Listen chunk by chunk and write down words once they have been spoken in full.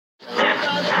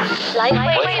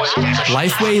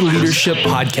Lifeway Leadership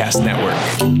Podcast Network.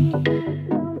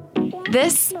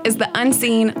 This is the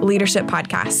Unseen Leadership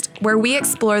Podcast, where we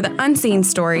explore the unseen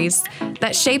stories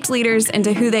that shaped leaders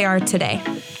into who they are today.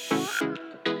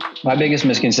 My biggest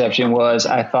misconception was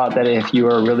I thought that if you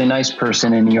are a really nice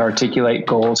person and you articulate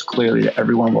goals clearly, that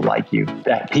everyone will like you,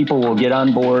 that people will get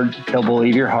on board, they'll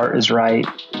believe your heart is right,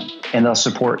 and they'll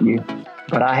support you.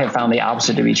 But I have found the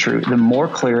opposite to be true. The more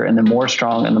clear and the more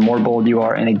strong and the more bold you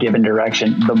are in a given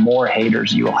direction, the more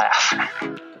haters you will have.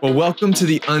 Well, welcome to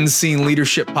the Unseen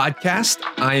Leadership Podcast.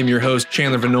 I am your host,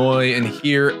 Chandler Vanoy, and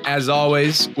here, as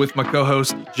always, with my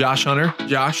co-host, Josh Hunter.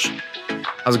 Josh,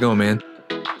 how's it going, man?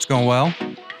 It's going well.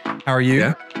 How are you?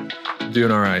 Yeah,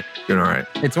 doing all right.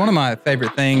 It's one of my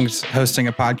favorite things, hosting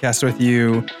a podcast with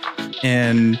you.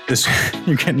 And this,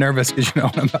 you get nervous because you know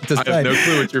what I'm about to say. I have no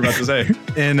clue what you're about to say.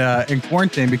 In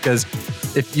quarantine, because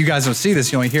if you guys don't see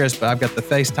this, you only hear us, but I've got the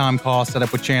FaceTime call set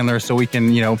up with Chandler so we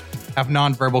can, have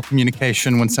nonverbal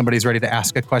communication when somebody's ready to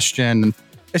ask a question. And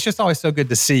it's just always so good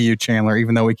to see you, Chandler,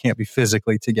 even though we can't be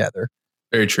physically together.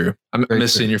 Very true. I'm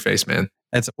missing your face, man.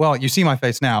 Well, you see my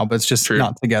face now, but it's just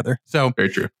not together. So very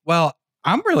true. Well,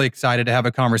 I'm really excited to have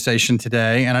a conversation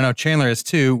today, and I know Chandler is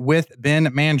too, with Ben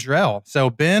Mandrell. So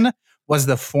Ben was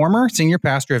the former senior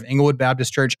pastor of Inglewood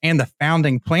Baptist Church and the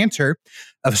founding planter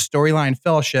of Storyline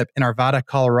Fellowship in Arvada,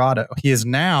 Colorado. He is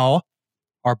now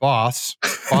our boss's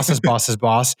boss's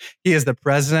boss. He is the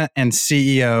president and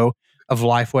CEO of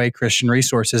Lifeway Christian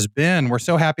Resources. Ben, we're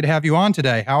so happy to have you on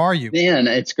today. How are you? Man,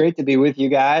 it's great to be with you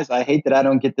guys. I hate that I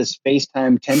don't get this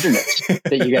FaceTime tenderness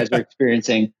that you guys are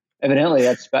experiencing. Evidently,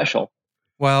 that's special.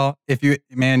 Well, you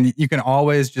can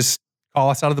always just call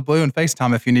us out of the blue and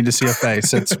FaceTime if you need to see a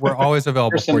face. We're always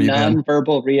available for you, Ben.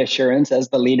 Nonverbal reassurance as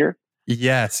the leader.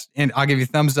 Yes, and I'll give you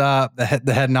thumbs up, the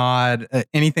head nod,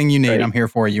 anything you need. Great. I'm here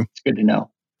for you. It's good to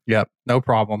know. Yep, no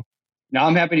problem. No,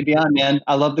 I'm happy to be on, man.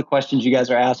 I love the questions you guys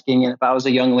are asking, and if I was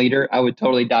a young leader, I would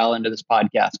totally dial into this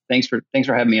podcast. Thanks for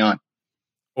having me on.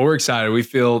 Well, we're excited. We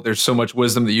feel there's so much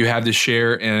wisdom that you have to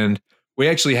share, and we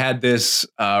actually had this.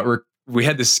 We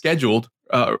had this scheduled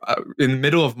in the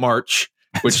middle of March,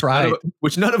 which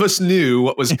none of us knew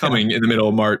what was coming in the middle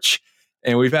of March,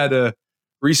 and we've had to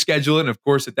reschedule it. And of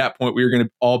course, at that point, we were going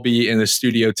to all be in the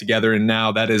studio together, and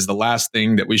now that is the last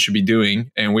thing that we should be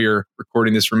doing. And we are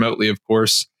recording this remotely, of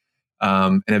course,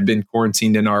 and have been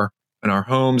quarantined in our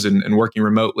homes and working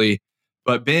remotely.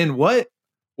 But Ben, what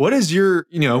is your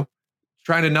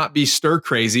trying to not be stir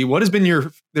crazy? What has been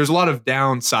there's a lot of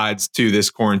downsides to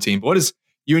this quarantine, but what is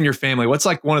you and your family, what's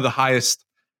like one of the highest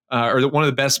or one of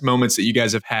the best moments that you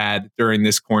guys have had during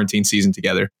this quarantine season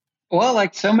together? Well,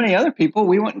 like so many other people,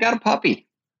 we went and got a puppy,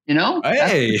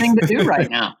 That's the thing to do right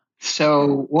now.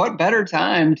 So what better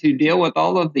time to deal with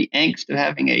all of the angst of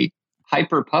having a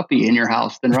hyper puppy in your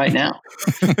house than right now?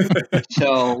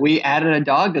 So we added a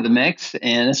dog to the mix,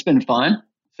 and it's been fun.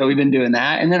 So we've been doing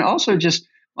that. And then also just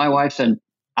my wife's an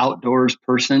outdoors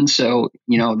person. So,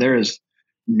 there is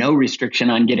no restriction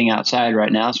on getting outside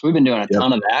right now. So we've been doing a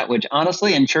ton of that, which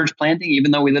honestly, in church planting,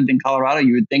 even though we lived in Colorado,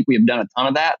 you would think we have done a ton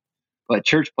of that. But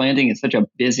church planting is such a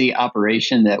busy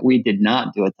operation that we did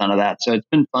not do a ton of that. So it's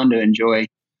been fun to enjoy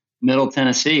Middle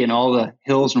Tennessee and all the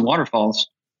hills and waterfalls.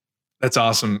 That's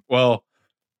awesome. Well,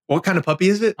 what kind of puppy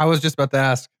is it? I was just about to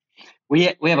ask. We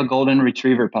have a golden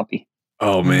retriever puppy.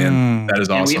 Oh, man. That is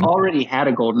awesome. And we already had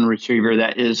a golden retriever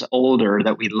that is older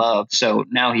that we love. So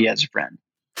now he has a friend.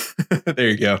 There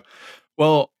you go.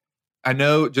 Well, I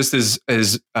know just as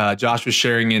Josh was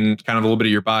sharing in kind of a little bit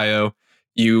of your bio,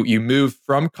 you moved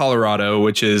from Colorado,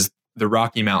 which is the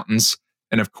Rocky Mountains,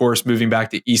 and of course moving back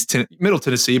to Middle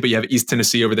Tennessee, but you have East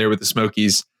Tennessee over there with the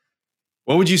Smokies.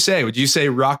 What would you say? Would you say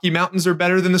Rocky Mountains are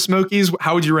better than the Smokies?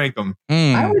 How would you rank them?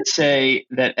 I would say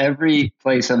that every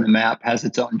place on the map has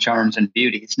its own charms and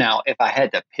beauties. Now, if I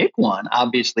had to pick one,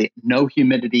 obviously no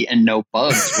humidity and no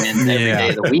bugs wins every day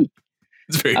of the week.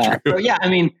 It's very true. So yeah, I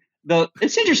mean,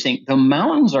 it's interesting. The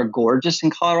mountains are gorgeous in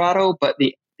Colorado, but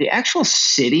the actual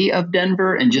city of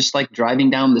Denver and just like driving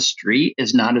down the street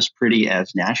is not as pretty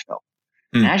as Nashville.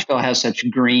 Nashville has such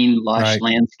green, lush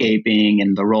landscaping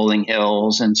and the rolling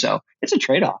hills. And so it's a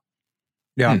trade-off.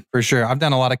 Yeah, for sure. I've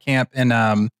done a lot of camp in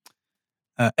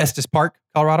Estes Park,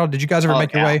 Colorado. Did you guys ever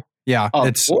make your way? Yeah.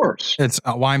 Of course. It's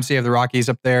YMCA of the Rockies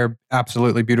up there.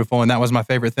 Absolutely beautiful. And that was my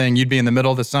favorite thing. You'd be in the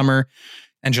middle of the summer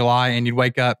in July and you'd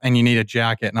wake up and you need a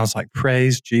jacket. And I was like,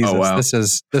 praise Jesus. Oh, wow. This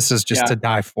is just to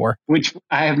die for. Which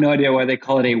I have no idea why they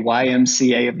call it a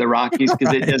YMCA of the Rockies,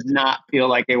 because it does not feel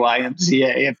like a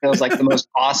YMCA. It feels like the most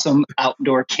awesome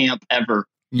outdoor camp ever.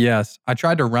 Yes. I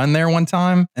tried to run there one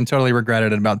time and totally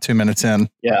regretted it about 2 minutes in.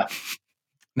 Yeah.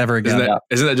 Never again.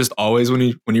 Isn't that just always when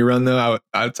you run though?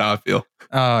 That's how I feel.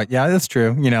 Yeah, that's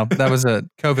true. That was a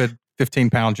COVID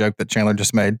 15-pound joke that Chandler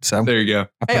just made. So there you go.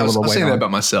 I was saying that about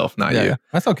myself, not you. Yeah,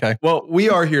 that's okay. Well, we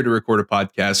are here to record a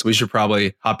podcast, so we should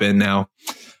probably hop in now.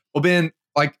 Well, Ben,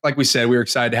 like we said, we're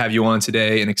excited to have you on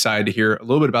today and excited to hear a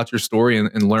little bit about your story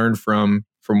and learn from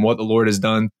what the Lord has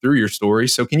done through your story.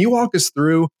 So can you walk us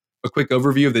through a quick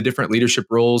overview of the different leadership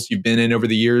roles you've been in over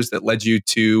the years that led you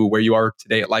to where you are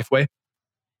today at Lifeway?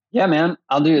 Yeah, man,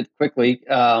 I'll do it quickly.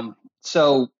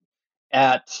 So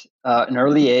at an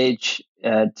early age,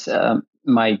 at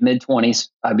my mid-20s,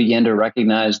 I began to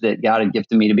recognize that God had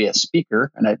gifted me to be a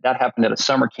speaker. And that happened at a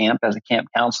summer camp as a camp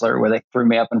counselor, where they threw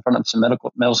me up in front of some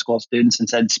middle school students and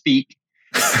said, speak.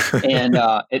 And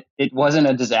it wasn't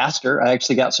a disaster. I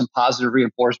actually got some positive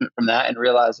reinforcement from that and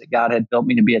realized that God had built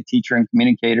me to be a teacher and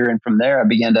communicator. And from there, I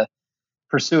began to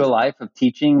pursue a life of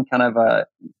teaching, kind of a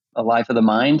life of the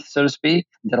mind, so to speak.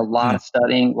 Did a lot of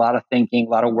studying, a lot of thinking, a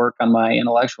lot of work on my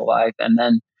intellectual life. And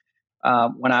then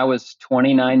when I was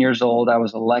 29 years old, I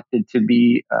was elected to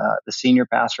be the senior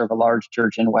pastor of a large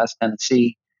church in West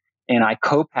Tennessee. And I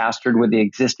co-pastored with the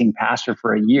existing pastor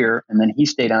for a year. And then he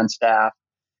stayed on staff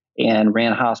and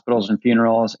ran hospitals and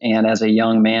funerals. And as a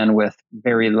young man with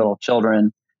very little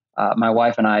children, my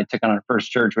wife and I took on our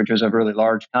first church, which was a really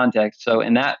large context. So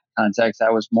in that context, I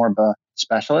was more of a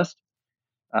specialist.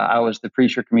 I was the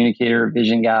preacher, communicator,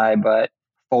 vision guy, but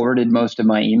forwarded most of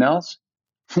my emails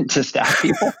to staff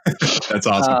people. That's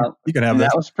awesome. You can have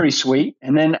that. That was pretty sweet.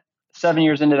 And then 7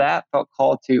 years into that, felt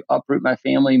called to uproot my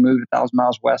family, move 1,000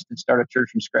 miles west and start a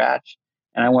church from scratch.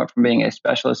 And I went from being a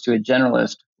specialist to a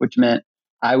generalist, which meant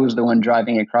I was the one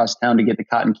driving across town to get the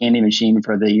cotton candy machine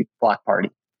for the block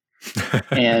party.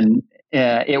 And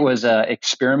it was an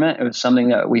experiment. It was something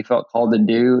that we felt called to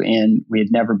do. And we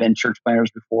had never been church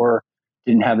planners before.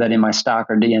 Didn't have that in my stock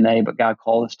or DNA, but God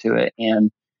called us to it.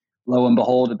 And lo and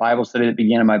behold, the Bible study that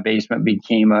began in my basement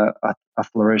became a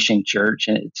flourishing church.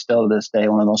 And it's still to this day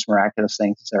one of the most miraculous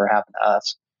things that's ever happened to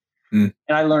us. And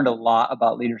I learned a lot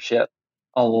about leadership,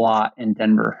 a lot in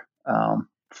Denver,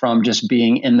 from just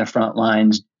being in the front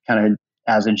lines, kind of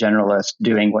as a generalist,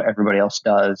 doing what everybody else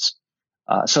does.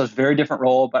 So it's a very different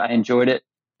role, but I enjoyed it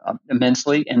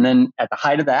immensely. And then at the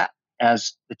height of that,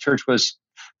 as the church was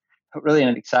really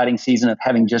an exciting season of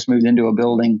having just moved into a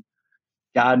building,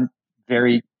 God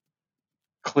very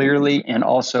clearly and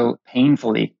also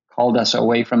painfully called us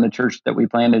away from the church that we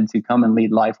planted to come and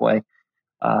lead Lifeway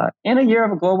in a year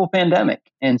of a global pandemic.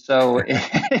 And so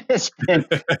it's been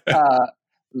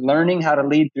learning how to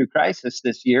lead through crisis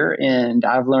this year. And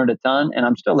I've learned a ton, and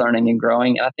I'm still learning and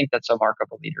growing. And I think that's a mark of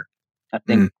a leader. I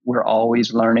think we're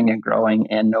always learning and growing,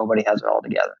 and nobody has it all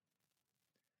together.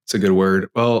 It's a good word.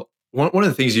 Well, one of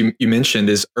the things you mentioned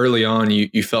is early on,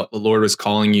 you felt the Lord was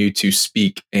calling you to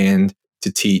speak and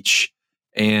to teach.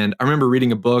 And I remember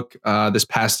reading a book this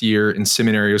past year in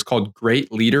seminary. It was called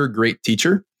Great Leader, Great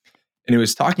Teacher. And it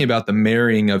was talking about the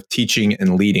marrying of teaching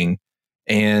and leading.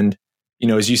 And,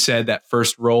 as you said, that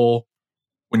first role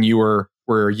when you were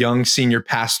a young senior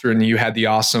pastor and you had the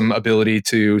awesome ability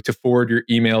to forward your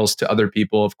emails to other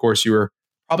people. Of course, you were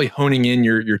probably honing in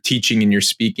your teaching and your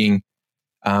speaking.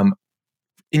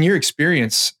 In your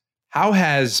experience, how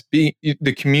has the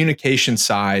communication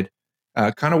side,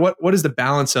 kind of what is the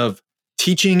balance of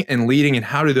teaching and leading, and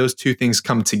how do those two things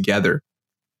come together?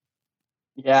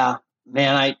 Yeah,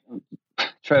 man,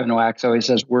 Trevor Noack always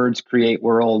says words create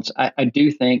worlds. I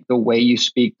do think the way you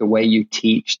speak, the way you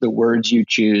teach, the words you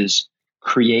choose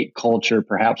create culture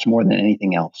perhaps more than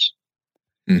anything else.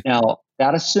 Now,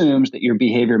 that assumes that your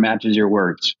behavior matches your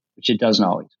words, which it doesn't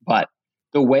always. But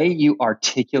the way you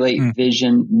articulate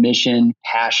vision, mission,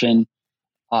 passion,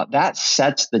 that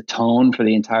sets the tone for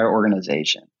the entire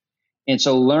organization. And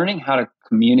so learning how to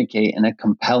communicate in a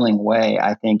compelling way,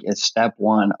 I think, is step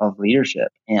one of leadership.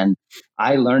 And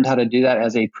I learned how to do that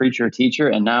as a preacher, teacher,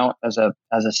 and now as a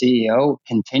CEO,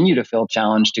 continue to feel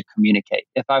challenged to communicate.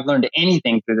 If I've learned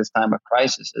anything through this time of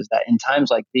crisis, is that in times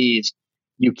like these,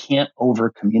 you can't over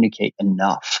communicate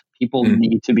enough. People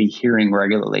need to be hearing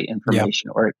regularly information,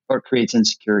 or it creates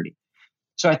insecurity.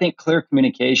 So I think clear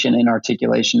communication and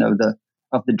articulation of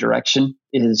the direction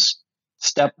is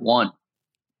step one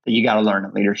that you got to learn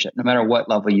in leadership, no matter what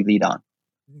level you lead on.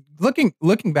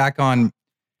 Looking back on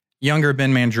younger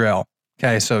Ben Mandrell.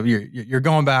 Okay, so you're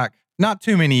going back not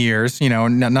too many years.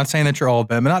 Not saying that you're old,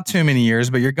 Ben, but not too many years.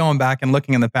 But you're going back and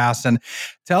looking in the past, and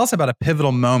tell us about a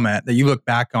pivotal moment that you look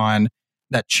back on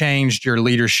that changed your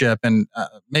leadership and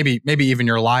maybe even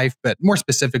your life, but more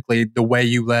specifically the way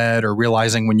you led or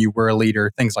realizing when you were a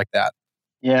leader, things like that.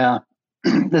 Yeah,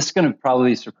 this is going to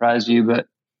probably surprise you, but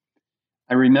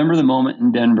I remember the moment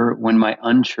in Denver when my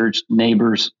unchurched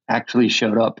neighbors actually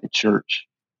showed up at church.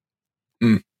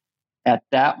 Mm. At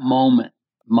that moment,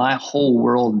 my whole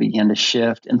world began to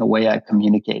shift in the way I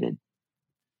communicated.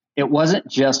 It wasn't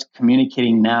just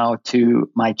communicating now to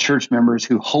my church members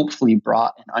who hopefully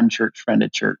brought an unchurched friend to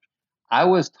church. I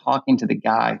was talking to the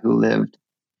guy who lived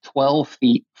 12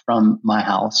 feet from my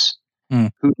house,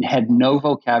 who had no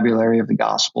vocabulary of the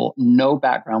gospel, no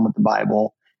background with the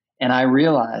Bible. And I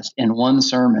realized in one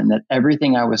sermon that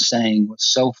everything I was saying was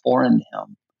so foreign to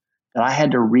him that I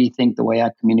had to rethink the way I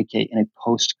communicate in a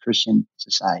post-Christian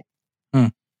society.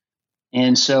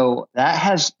 And so that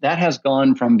has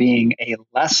gone from being a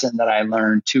lesson that I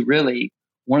learned to really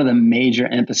one of the major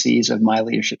emphases of my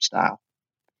leadership style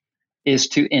is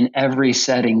to, in every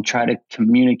setting, try to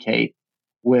communicate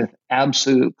with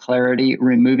absolute clarity,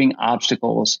 removing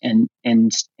obstacles and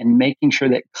making sure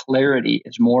that clarity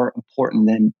is more important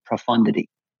than profundity.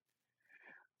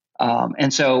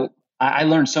 And so I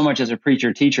learned so much as a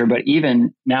preacher teacher, but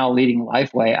even now leading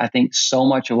Lifeway, I think so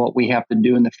much of what we have to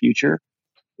do in the future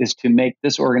is to make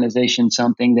this organization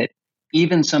something that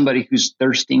even somebody who's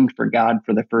thirsting for God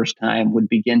for the first time would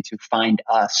begin to find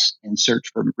us and search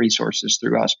for resources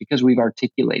through us because we've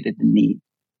articulated the need.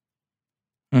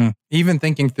 Even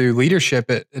thinking through leadership,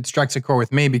 it strikes a chord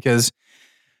with me because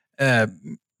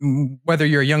whether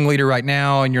you're a young leader right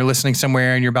now and you're listening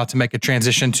somewhere and you're about to make a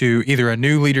transition to either a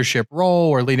new leadership role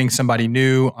or leading somebody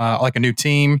new, like a new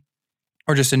team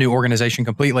or just a new organization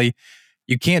completely,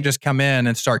 you can't just come in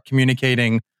and start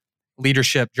communicating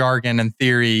leadership jargon and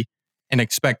theory and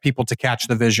expect people to catch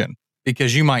the vision,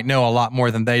 because you might know a lot more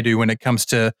than they do when it comes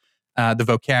to the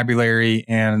vocabulary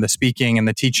and the speaking and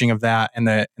the teaching of that and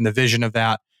the vision of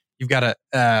that.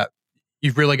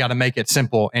 You've really got to make it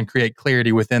simple and create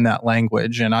clarity within that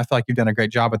language. And I feel like you've done a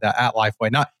great job with that at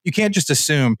Lifeway. You can't just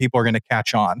assume people are going to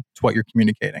catch on to what you're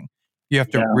communicating. You have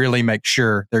to really make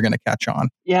sure they're going to catch on.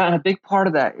 Yeah, and a big part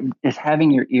of that is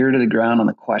having your ear to the ground on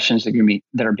the questions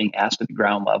that are being asked at the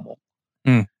ground level,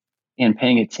 and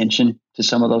paying attention to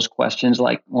some of those questions.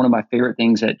 Like one of my favorite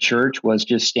things at church was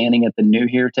just standing at the new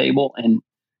here table and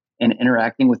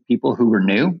interacting with people who were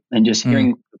new and just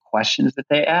hearing the questions that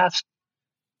they asked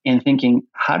and thinking,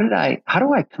 how do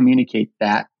I communicate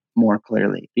that more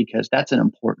clearly? Because that's an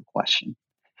important question.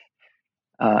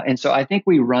 And so I think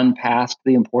we run past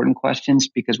the important questions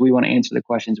because we want to answer the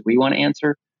questions we want to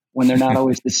answer when they're not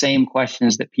always the same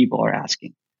questions that people are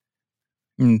asking.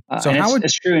 So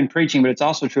it's true in preaching, but it's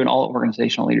also true in all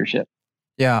organizational leadership.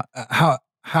 Yeah.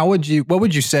 What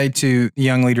would you say to the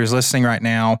young leaders listening right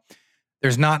now?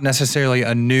 There's not necessarily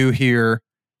a new here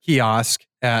kiosk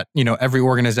at, every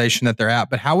organization that they're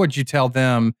at, but how would you tell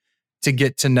them to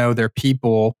get to know their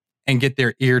people and get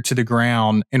their ear to the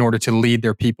ground in order to lead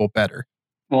their people better?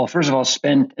 Well, first of all,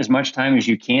 spend as much time as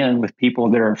you can with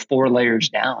people that are 4 layers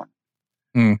down.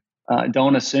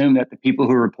 Don't assume that the people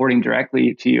who are reporting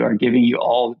directly to you are giving you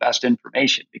all the best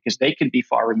information, because they could be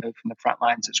far removed from the front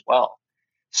lines as well.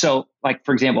 So, like,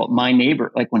 for example, my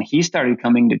neighbor, like when he started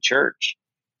coming to church,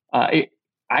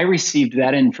 I received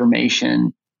that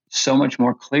information so much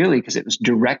more clearly because it was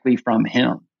directly from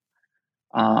him.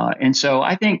 And so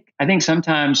I think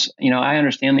sometimes, I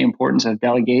understand the importance of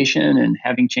delegation and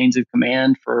having chains of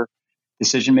command for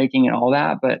decision making and all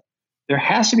that, but there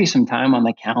has to be some time on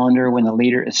the calendar when the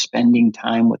leader is spending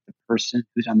time with the person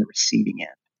who's on the receiving end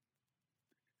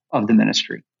of the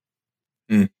ministry.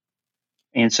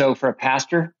 And so for a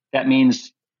pastor, that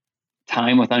means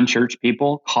time with unchurched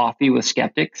people, coffee with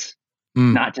skeptics,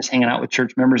 not just hanging out with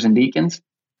church members and deacons.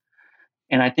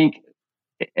 And I think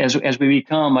as we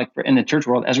become, like in the church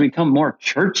world, as we become more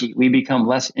churchy, we become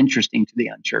less interesting to the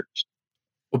unchurched.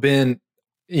 Well, Ben,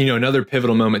 another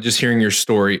pivotal moment, just hearing your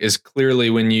story, is clearly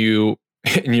when you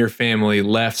and your family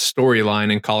left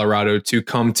Storyline in Colorado to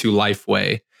come to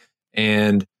Lifeway.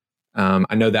 And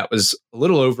I know that was a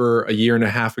little over a year and a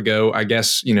half ago. I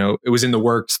guess, it was in the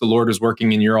works. The Lord was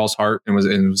working in your all's heart and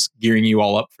was gearing you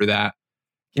all up for that.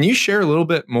 Can you share a little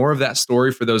bit more of that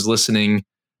story for those listening,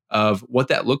 of what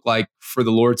that looked like for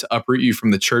the Lord to uproot you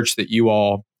from the church that you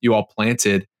all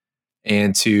planted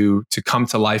and to come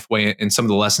to Lifeway, and some of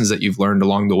the lessons that you've learned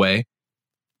along the way?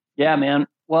 Yeah, man.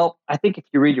 Well, I think if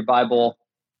you read your Bible,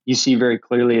 you see very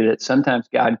clearly that sometimes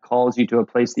God calls you to a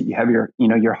place that you have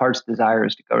your heart's desire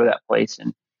is to go to that place.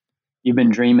 And you've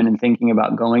been dreaming and thinking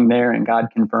about going there, and God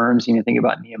confirms. Think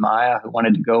about Nehemiah, who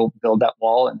wanted to go build that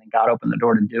wall, and then God opened the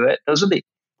door to do it. Those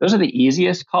are the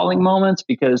easiest calling moments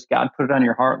because God put it on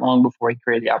your heart long before he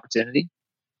created the opportunity.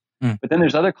 But then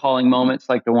there's other calling moments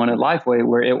like the one at Lifeway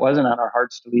where it wasn't on our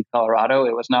hearts to leave Colorado.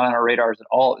 It was not on our radars at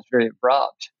all. It was very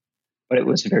abrupt, but it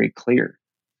was very clear.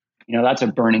 that's a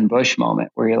burning bush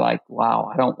moment where you're like, wow,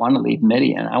 I don't want to leave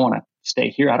Midian. I want to stay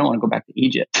here. I don't want to go back to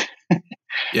Egypt.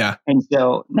 Yeah. And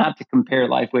so, not to compare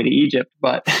Lifeway to Egypt,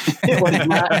 but it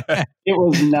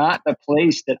was not the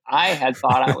place that I had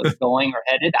thought I was going or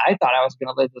headed. I thought I was going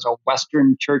to live as a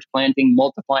Western church planting,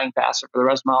 multiplying pastor for the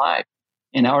rest of my life.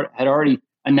 And I had already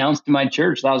announced to my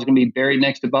church that I was going to be buried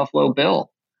next to Buffalo Bill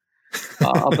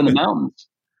up in the mountains.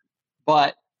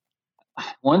 But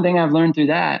one thing I've learned through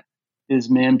that is,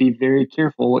 man, be very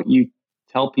careful what you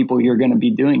tell people you're going to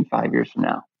be doing 5 years from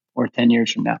now or 10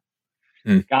 years from now.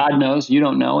 God knows, you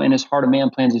don't know. In his heart, a man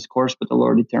plans his course, but the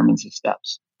Lord determines his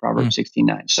steps. Proverbs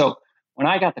 16:9. So when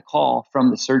I got the call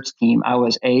from the search team, I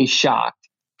was A, shocked,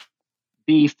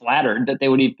 B, flattered that they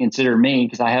would even consider me,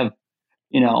 because I have,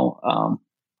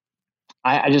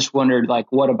 I just wondered,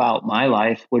 like, what about my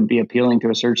life would be appealing to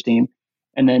a search team?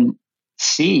 And then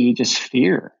C, just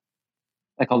fear,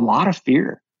 like a lot of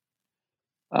fear,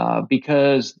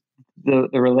 because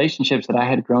the relationships that I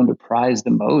had grown to prize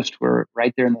the most were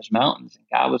right there in those mountains. And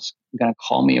God was going to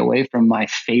call me away from my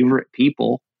favorite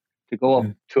people to go up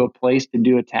to a place to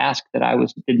do a task that I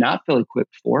did not feel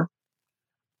equipped for.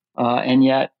 And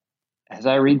yet, as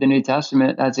I read the New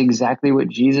Testament, that's exactly what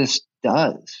Jesus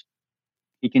does.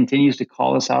 He continues to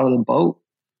call us out of the boat,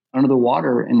 under the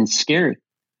water, and it's scary.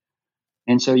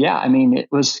 And so, it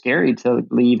was scary to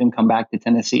leave and come back to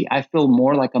Tennessee. I feel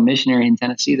more like a missionary in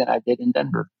Tennessee than I did in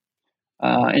Denver.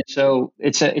 And so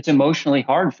it's emotionally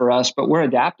hard for us, but we're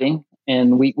adapting.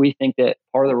 And we think that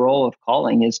part of the role of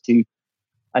calling is to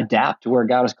adapt to where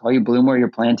God has called you, bloom where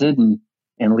you're planted,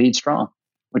 and lead strong,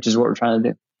 which is what we're trying to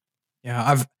do.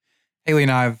 Yeah, Haley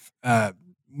and I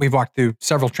we've walked through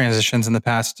several transitions in the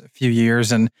past few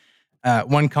years, and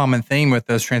one common theme with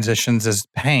those transitions is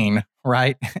pain,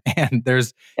 right? And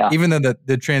there's even though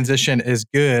the transition is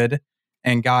good,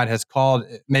 and God has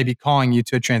maybe calling you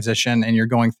to a transition, and you're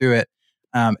going through it,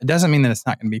 it doesn't mean that it's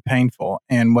not going to be painful.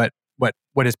 And what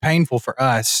is painful for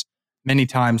us, many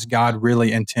times God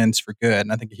really intends for good.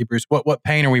 And I think Hebrews, what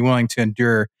pain are we willing to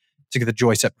endure to get the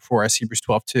joy set before us? Hebrews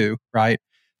 12:2, right?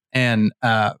 And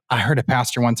I heard a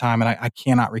pastor one time, and I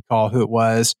cannot recall who it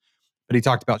was, but he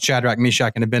talked about Shadrach,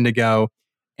 Meshach, and Abednego,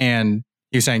 and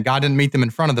he was saying God didn't meet them in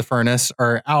front of the furnace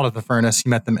or out of the furnace. He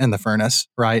met them in the furnace,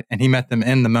 right? And he met them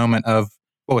in the moment of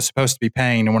what was supposed to be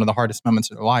pain and one of the hardest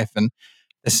moments of their life. And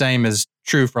the same is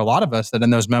true for a lot of us, that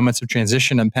in those moments of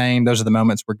transition and pain, those are the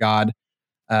moments where God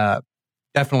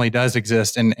definitely does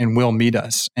exist and will meet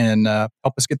us and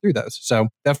help us get through those. So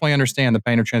definitely understand the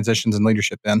pain of transitions and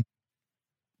leadership, Ben.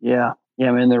 Yeah,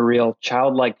 man, they're real.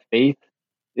 Childlike faith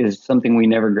is something we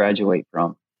never graduate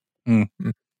from. Mm-hmm.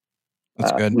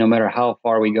 That's good. No matter how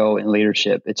far we go in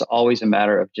leadership, it's always a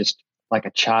matter of just like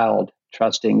a child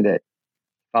trusting that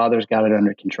Father's got it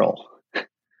under control.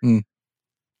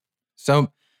 So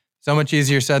much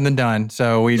easier said than done.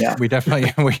 So we definitely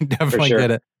sure.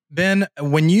 Get it. Ben,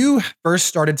 when you first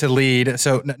started to lead,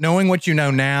 so knowing what you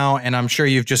know now, and I'm sure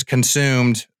you've just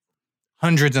consumed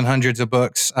hundreds and hundreds of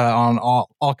books on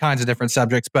all kinds of different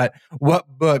subjects, but what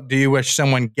book do you wish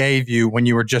someone gave you when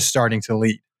you were just starting to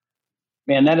lead?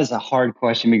 Man, that is a hard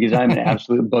question because I'm an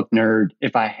absolute book nerd.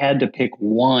 If I had to pick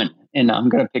one, and I'm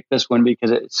going to pick this one because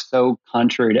it's so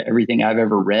contrary to everything I've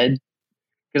ever read,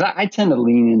 because I tend to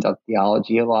lean into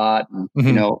theology a lot, and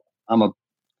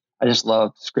I just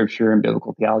love scripture and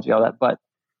biblical theology, all that. But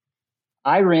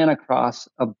I ran across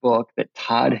a book that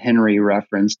Todd Henry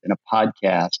referenced in a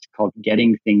podcast called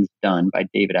Getting Things Done by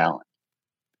David Allen.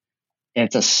 And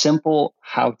it's a simple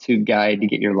how-to guide to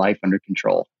get your life under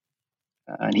control.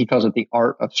 And he calls it the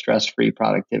art of stress-free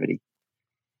productivity.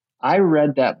 I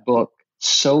read that book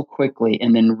so quickly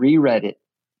and then reread it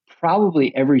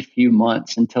probably every few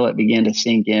months until it began to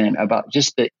sink in about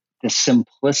just the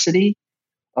simplicity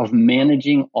of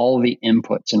managing all the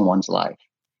inputs in one's life.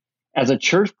 As a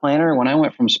church planner, when I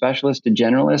went from specialist to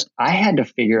generalist, I had to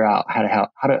figure out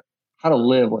how to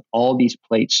live with all these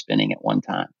plates spinning at one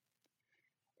time.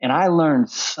 And I learned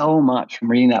so much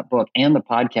from reading that book and the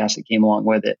podcast that came along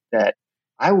with it that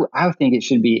I think it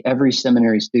should be every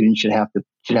seminary student should have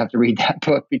to read that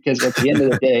book, because at the end of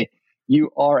the day,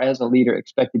 you are, as a leader,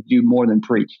 expected to do more than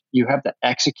preach. You have to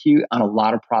execute on a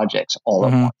lot of projects all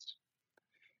at once.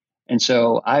 And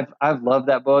so I've loved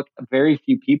that book. Very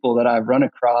few people that I've run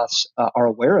across are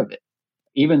aware of it,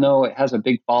 even though it has a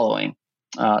big following.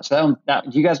 Do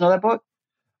you guys know that book?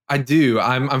 I do.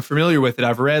 I'm familiar with it.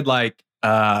 I've read like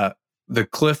the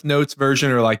Cliff Notes version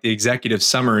or like the executive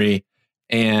summary,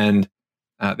 and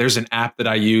there's an app that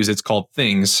I use. It's called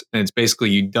Things, and it's basically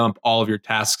you dump all of your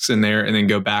tasks in there and then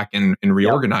go back and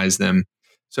reorganize them.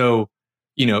 So,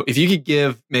 if you could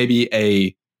give maybe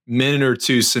a minute or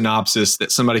two synopsis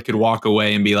that somebody could walk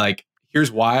away and be like,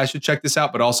 here's why I should check this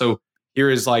out, but also here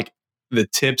is like the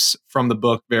tips from the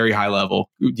book, very high level.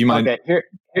 Do you mind? Okay, here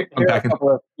are a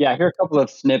couple of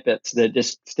snippets that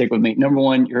just stick with me. Number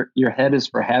one, your head is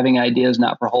for having ideas,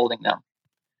 not for holding them.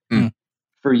 Mm.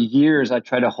 For years, I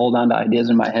tried to hold on to ideas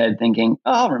in my head thinking,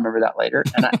 oh, I'll remember that later.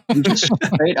 And I just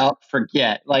straight up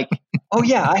forget. Like, oh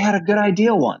yeah, I had a good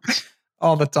idea once.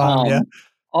 All the time, yeah.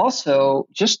 Also,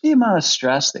 just the amount of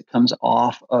stress that comes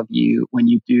off of you when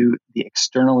you do the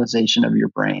externalization of your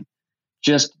brain,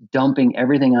 just dumping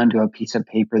everything onto a piece of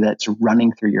paper that's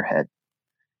running through your head.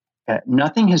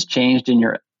 Nothing has changed in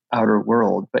your outer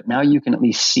world, but now you can at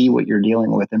least see what you're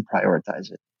dealing with and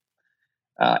prioritize it.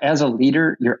 As a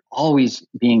leader, you're always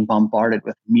being bombarded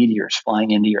with meteors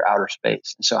flying into your outer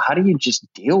space. And so how do you just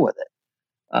deal with it?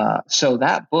 So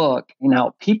that book,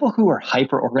 people who are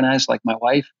hyper organized, like my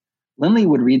wife, Lindley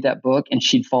would read that book and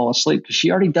she'd fall asleep because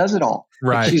she already does it all.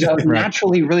 Right. She's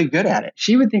naturally really good at it.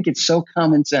 She would think it's so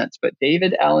common sense, but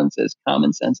David Allen says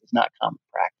common sense is not common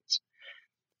practice.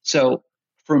 So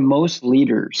for most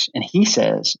leaders, and he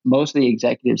says most of the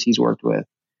executives he's worked with,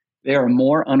 they are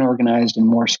more unorganized and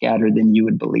more scattered than you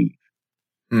would believe.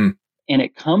 Mm. And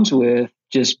it comes with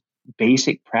just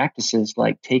basic practices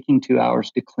like taking 2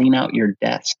 hours to clean out your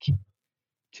desk,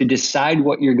 to decide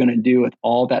what you're going to do with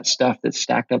all that stuff that's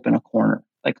stacked up in a corner.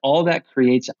 Like all that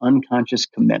creates unconscious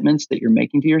commitments that you're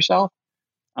making to yourself.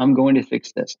 I'm going to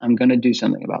fix this. I'm going to do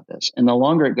something about this. And the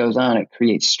longer it goes on, it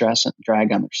creates stress and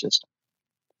drag on their system.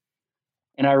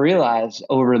 And I realized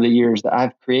over the years that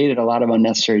I've created a lot of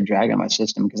unnecessary drag on my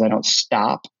system because I don't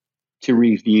stop to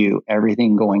review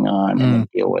everything going on and then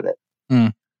deal with it.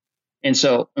 Mm. And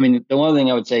so, the one thing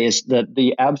I would say is that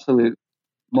the absolute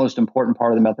most important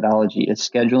part of the methodology is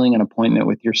scheduling an appointment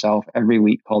with yourself every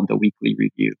week called the weekly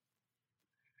review,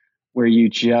 where you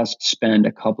just spend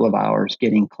a couple of hours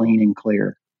getting clean and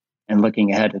clear and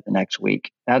looking ahead at the next week.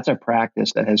 That's a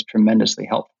practice that has tremendously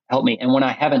helped me. And when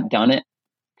I haven't done it,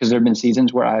 because there have been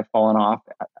seasons where I've fallen off,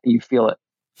 you feel it.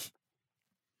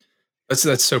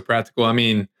 That's so practical.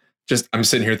 I'm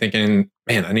sitting here thinking,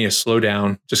 man, I need to slow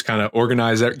down, just kind of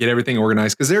organize that, get everything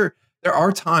organized. Because there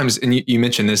are times, and you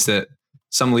mentioned this, that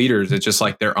some leaders, it's just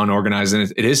like they're unorganized.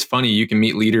 And it is funny. You can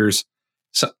meet leaders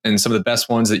and some of the best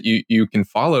ones that you can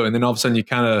follow. And then all of a sudden you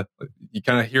kind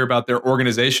of hear about their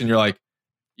organization. You're like,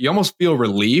 you almost feel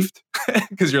relieved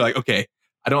because you're like, okay,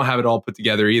 I don't have it all put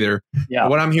together either. Yeah.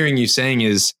 But what I'm hearing you saying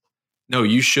is, no,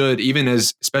 you should,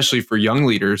 especially for young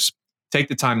leaders, take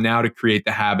the time now to create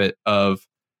the habit of,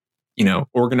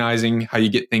 organizing how you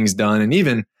get things done. And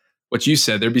even what you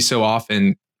said, there'd be so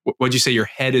often, what'd you say your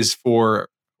head is for?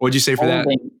 What'd you say for that?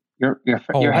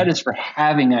 Your head is for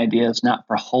having ideas, not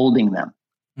for holding them.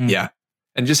 Yeah.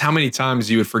 And just how many times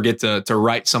you would forget to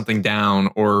write something down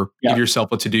or give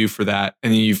yourself a to-do for that.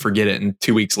 And then you forget it. And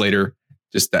 2 weeks later,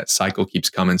 just that cycle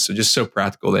keeps coming. So just so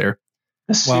practical there.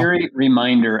 The Siri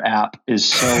reminder app is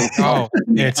so it's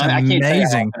amazing. I can't tell you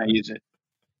how often I use it.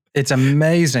 It's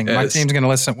amazing. Yes. My team's going to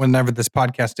listen whenever this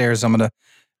podcast airs. I'm going to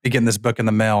be getting this book in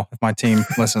the mail if my team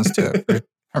listens to it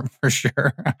for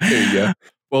sure. There you go.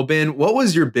 Well, Ben, what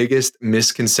was your biggest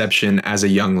misconception as a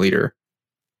young leader?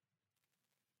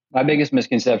 My biggest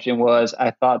misconception was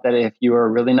I thought that if you are a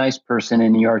really nice person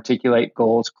and you articulate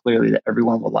goals clearly, that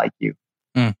everyone will like you.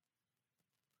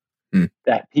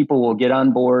 That people will get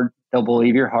on board, they'll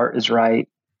believe your heart is right,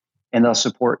 and they'll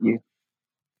support you.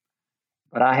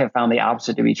 But I have found the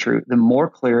opposite to be true. The more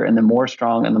clear and the more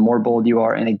strong and the more bold you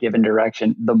are in a given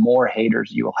direction, the more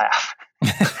haters you will have.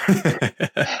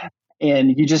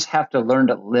 And you just have to learn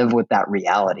to live with that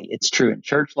reality. It's true in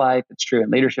church life. It's true in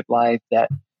leadership life that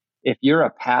if you're a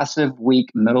passive, weak,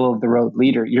 middle of the road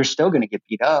leader, you're still going to get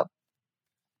beat up.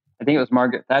 I think it was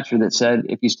Margaret Thatcher that said,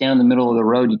 if you stand in the middle of the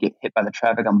road, you get hit by the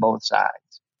traffic on both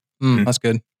sides. That's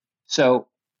good. So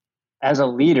as a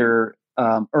leader,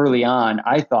 early on,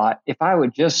 I thought if I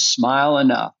would just smile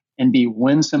enough and be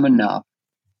winsome enough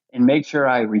and make sure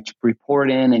I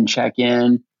report in and check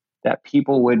in, that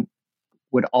people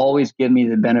would always give me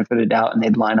the benefit of doubt and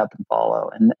they'd line up and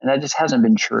follow. And that just hasn't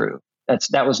been true.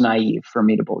 That was naive for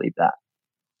me to believe that.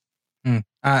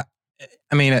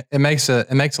 It makes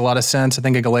a lot of sense. I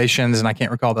think of Galatians, and I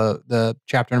can't recall the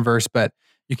chapter and verse, but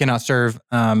you cannot serve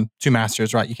two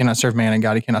masters, right? You cannot serve man and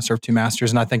God. You cannot serve two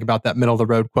masters. And I think about that middle of the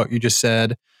road quote you just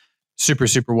said, super,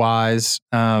 super wise.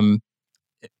 As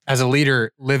a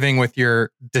leader, living with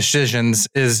your decisions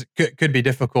could be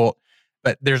difficult,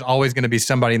 but there's always going to be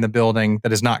somebody in the building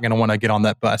that is not going to want to get on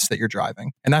that bus that you're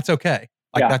driving. And that's okay.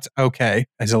 That's okay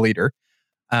as a leader.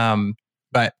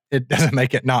 but it doesn't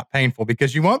make it not painful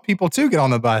because you want people to get on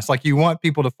the bus. Like you want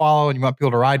people to follow and you want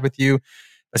people to ride with you,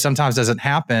 but sometimes it doesn't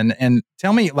happen. And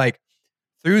tell me, like,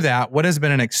 through that, what has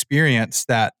been an experience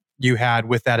that you had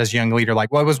with that as a young leader?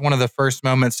 Like, what was one of the first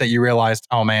moments that you realized,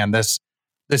 oh man, this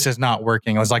is not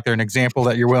working? Was like there an example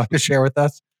that you're willing to share with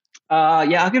us?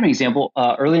 Yeah, I'll give an example.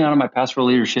 Early on in my pastoral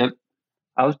leadership,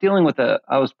 I was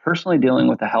personally dealing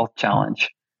with a health challenge.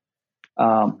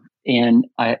 And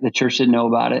the church didn't know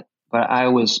about it, but I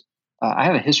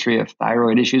have a history of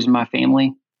thyroid issues in my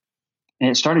family, and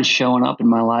it started showing up in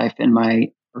my life in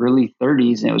my early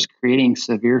 30s, and it was creating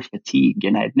severe fatigue,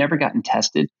 and I'd never gotten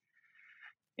tested.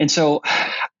 And so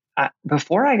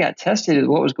before I got tested,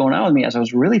 what was going on with me is I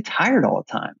was really tired all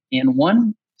the time. And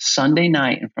one Sunday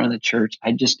night in front of the church,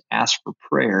 I just asked for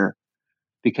prayer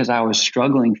because I was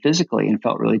struggling physically and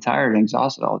felt really tired and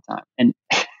exhausted all the time. And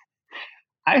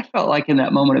I felt like in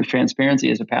that moment of transparency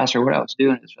as a pastor, what I was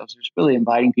doing is I was just really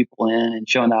inviting people in and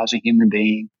showing that I was a human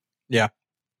being. Yeah.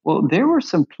 Well, there were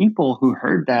some people who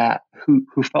heard that who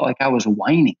felt like I was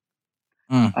whining,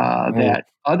 that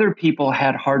other people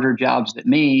had harder jobs than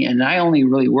me. And I only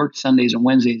really worked Sundays and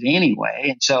Wednesdays anyway.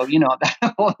 And so,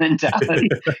 that whole mentality.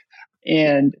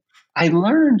 And I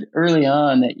learned early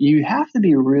on that you have to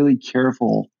be really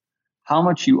careful how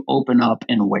much you open up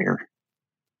and where.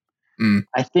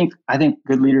 I think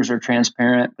good leaders are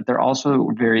transparent, but they're also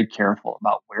very careful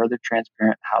about where they're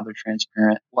transparent, how they're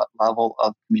transparent, what level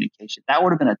of communication. That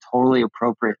would have been a totally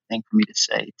appropriate thing for me to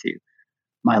say to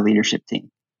my leadership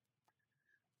team.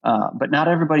 But not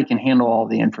everybody can handle all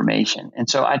the information. And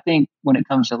so I think when it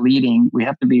comes to leading, we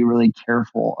have to be really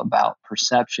careful about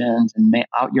perceptions, and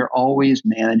you're always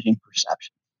managing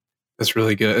perception. That's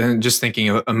really good. And just thinking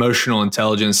of emotional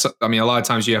intelligence, I mean, a lot of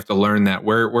times you have to learn that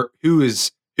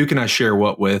who can I share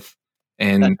what with?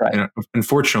 And right.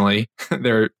 Unfortunately,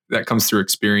 that comes through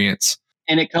experience.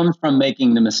 And it comes from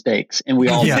making the mistakes. And we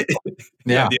all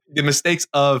the mistakes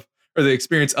or the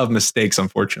experience of mistakes,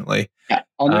 unfortunately. Yeah,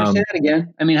 I'll never say that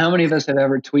again. I mean, how many of us have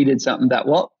ever tweeted something that,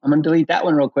 well, I'm going to delete that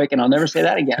one real quick and I'll never say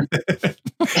that again.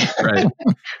 Right.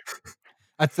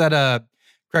 That's that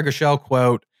Craig Rochelle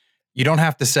quote. You don't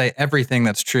have to say everything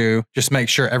that's true. Just make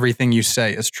sure everything you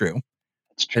say is true.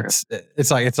 True. It's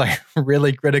like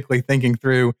really critically thinking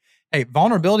through, hey,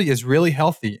 vulnerability is really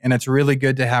healthy and it's really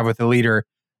good to have with a leader,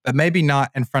 but maybe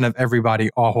not in front of everybody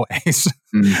always.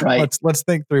 Right. Let's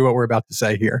think through what we're about to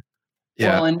say here.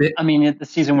 Yeah. Well, and I mean, at the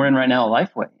season we're in right now,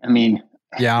 Lifeway. I mean,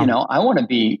 I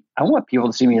want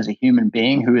people to see me as a human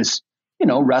being who is,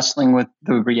 wrestling with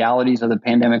the realities of the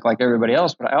pandemic like everybody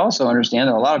else. But I also understand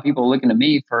that a lot of people are looking to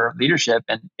me for leadership,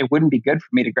 and it wouldn't be good for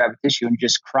me to grab a tissue and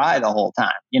just cry the whole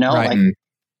time. Right. Like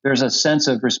there's a sense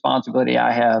of responsibility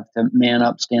I have to man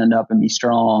up, stand up, and be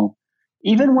strong,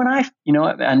 even when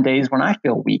on days when I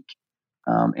feel weak.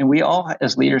 And we all,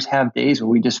 as leaders, have days where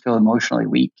we just feel emotionally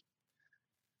weak.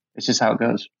 It's just how it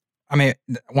goes. I mean,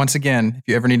 once again, if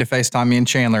you ever need to FaceTime me and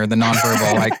Chandler, the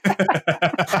nonverbal,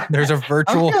 like there's a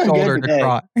virtual shoulder to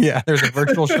cry. Yeah, there's a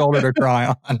virtual shoulder to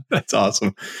cry on. That's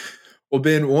awesome. Well,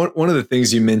 Ben, one of the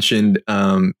things you mentioned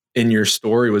in your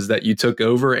story was that you took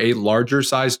over a larger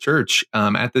sized church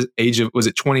at the age of, was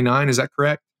it 29? Is that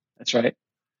correct? That's right.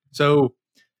 So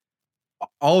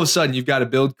all of a sudden you've got to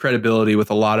build credibility with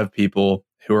a lot of people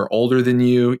who are older than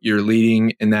you. You're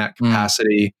leading in that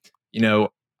capacity.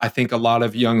 I think a lot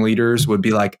of young leaders would be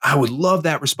like, I would love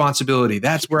that responsibility.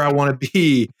 That's where I want to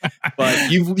be. But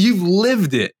you've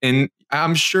lived it. And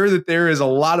I'm sure that there is a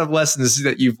lot of lessons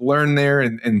that you've learned there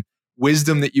and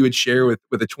wisdom that you would share with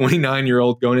a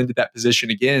 29-year-old going into that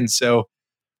position again. So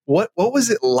what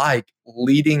was it like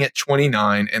leading at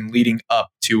 29 and leading up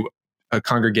to a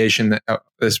congregation that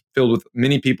is filled with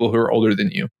many people who are older than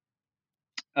you?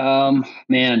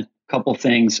 Man, couple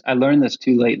things. I learned this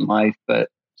too late in life, but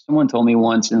someone told me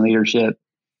once in leadership,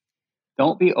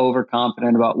 don't be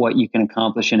overconfident about what you can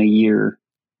accomplish in a year,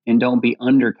 and don't be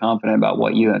underconfident about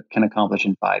what you can accomplish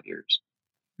in 5 years.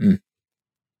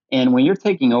 And when you're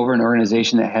taking over an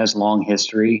organization that has long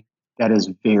history, that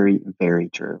is very, very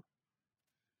true.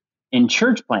 In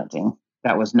church planting,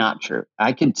 that was not true.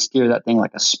 I could steer that thing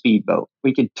like a speedboat.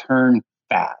 We could turn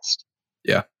fast.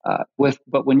 Yeah.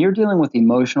 But when you're dealing with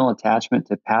emotional attachment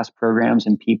to past programs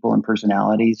and people and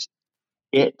personalities,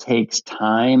 it takes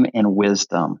time and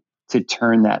wisdom to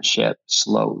turn that ship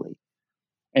slowly.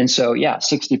 And so,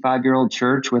 65-year-old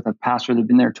church with a pastor that's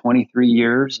been there 23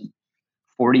 years, and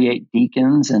 48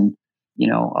 deacons, and,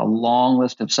 a long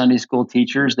list of Sunday school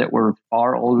teachers that were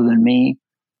far older than me.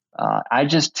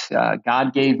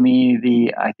 God gave me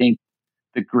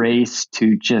the grace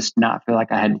to just not feel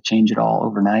like I had to change it all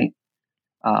overnight.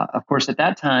 Of course, at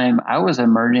that time, I was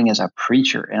emerging as a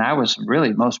preacher, and I was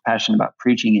really most passionate about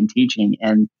preaching and teaching.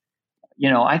 And,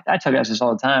 I tell guys this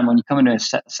all the time. When you come into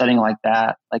a setting like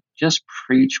that, like just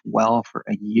preach well for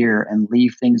a year and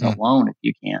leave things alone if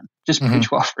you can. Just preach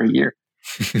well for a year.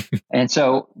 And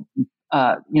so,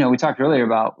 we talked earlier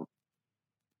about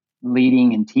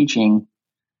leading and teaching.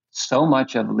 So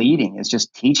much of leading is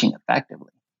just teaching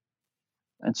effectively.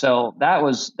 And so that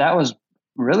was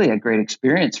really a great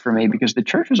experience for me because the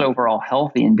church was overall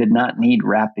healthy and did not need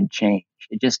rapid change.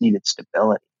 It just needed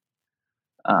stability.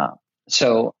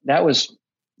 So that was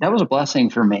a blessing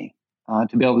for me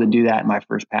to be able to do that in my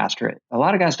first pastorate. A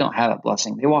lot of guys don't have that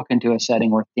blessing. They walk into a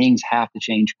setting where things have to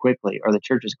change quickly or the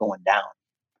church is going down.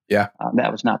 Yeah.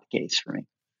 That was not the case for me.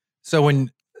 So when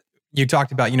you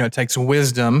talked about, it takes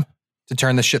wisdom to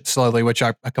turn the ship slowly, which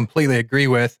I completely agree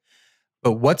with.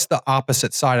 But what's the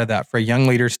opposite side of that for a young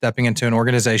leader stepping into an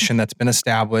organization that's been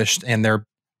established and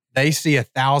they see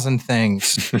 1,000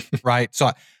 things, right?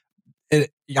 So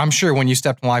I'm sure when you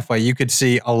stepped in Lifeway, you could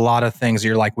see a lot of things.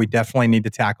 You're like, we definitely need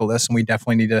to tackle this and we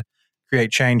definitely need to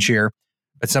create change here.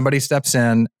 But somebody steps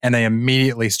in and they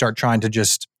immediately start trying to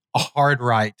just a hard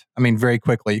right. I mean, very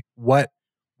quickly. Why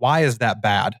is that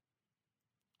bad?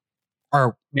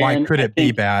 Or why could it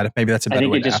be bad? Maybe that's a better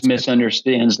way to ask it. I think it just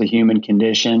misunderstands the human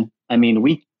condition. I mean,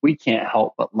 we can't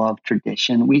help but love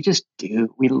tradition. We just do.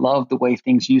 We love the way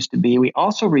things used to be. We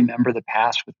also remember the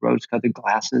past with rose-colored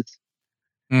glasses.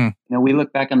 We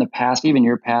look back on the past, even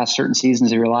your past, certain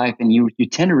seasons of your life, and you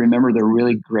tend to remember the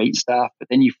really great stuff, but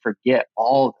then you forget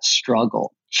all the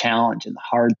struggle, challenge, and the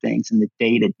hard things and the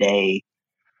day-to-day.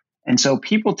 And so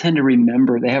people tend to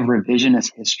remember, they have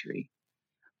revisionist history.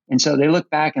 And so they look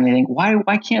back and they think,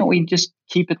 why can't we just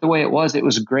keep it the way it was? It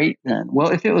was great then.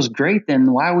 Well, if it was great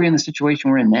then, why are we in the situation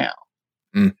we're in now?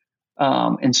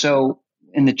 And so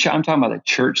I'm talking about a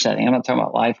church setting. I'm not talking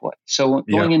about Lifeway. So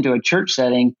going into a church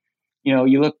setting,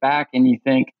 you look back and you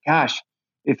think, gosh,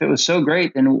 if it was so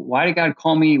great, then why did God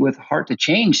call me with a heart to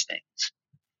change things?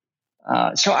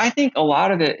 So I think a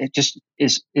lot of it just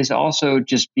is also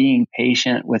just being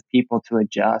patient with people to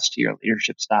adjust to your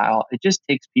leadership style. It just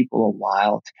takes people a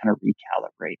while to kind of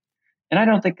recalibrate. And I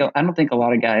don't think a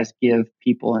lot of guys give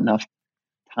people enough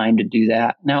time to do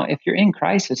that. Now, if you're in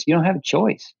crisis, you don't have a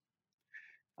choice.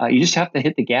 You just have to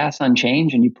hit the gas on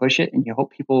change and you push it and you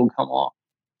hope people will come along.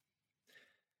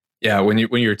 Yeah, when you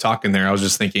were talking there, I was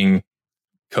just thinking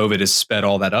COVID has sped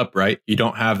all that up, right? You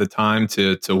don't have the time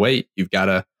to wait. You've got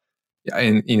to,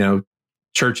 and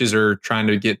churches are trying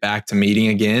to get back to meeting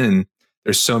again, and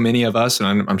there's so many of us,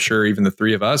 and I'm sure even the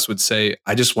three of us would say,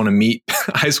 I just want to meet.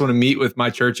 I just want to meet with my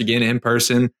church again in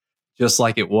person, just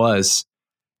like it was.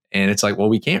 And it's like, well,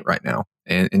 we can't right now,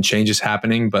 and change is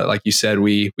happening. But like you said,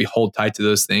 we hold tight to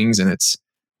those things, and it's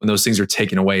when those things are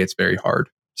taken away, it's very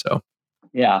hard. So,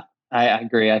 yeah. I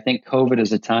agree. I think COVID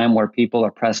is a time where people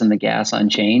are pressing the gas on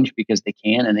change because they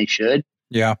can and they should.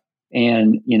 Yeah.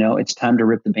 And, it's time to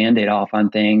rip the Band-Aid off on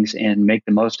things and make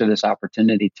the most of this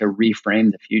opportunity to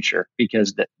reframe the future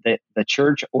because the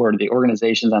church or the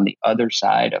organizations on the other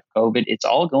side of COVID, it's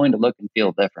all going to look and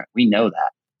feel different. We know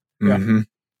that. Mm-hmm.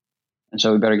 And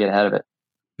so we better get ahead of it.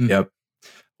 Yep.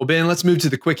 Well, Ben, let's move to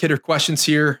the quick hitter questions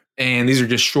here. And these are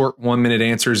just short 1-minute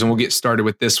answers, and we'll get started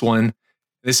with this one.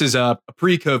 This is a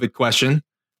pre-COVID question.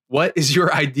 What is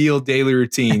your ideal daily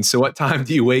routine? So what time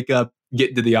do you wake up, get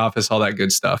into the office, all that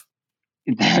good stuff?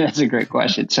 That's a great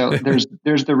question. So there's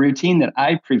the routine that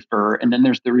I prefer, and then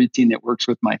there's the routine that works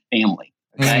with my family.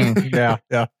 Okay?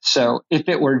 Yeah. So if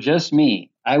it were just me,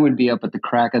 I would be up at the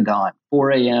crack of dawn, 4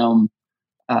 a.m.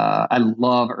 I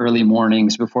love early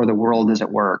mornings before the world is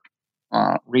at work.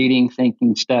 Reading,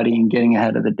 thinking, studying, getting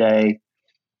ahead of the day.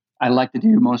 I like to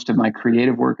do most of my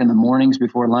creative work in the mornings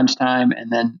before lunchtime,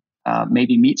 and then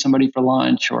maybe meet somebody for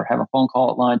lunch or have a phone call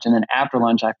at lunch. And then after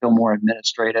lunch, I feel more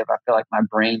administrative. I feel like my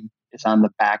brain is on the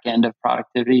back end of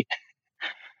productivity.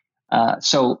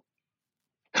 So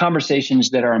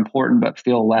conversations that are important but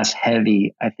feel less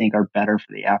heavy, I think, are better for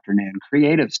the afternoon.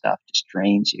 Creative stuff just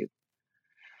drains you.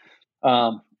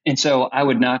 And so I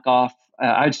would knock off,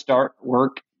 I'd start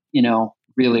work,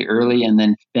 really early and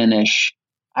then finish.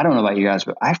 I don't know about you guys,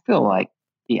 but I feel like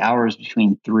the hours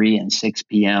between 3 and 6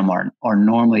 p.m. are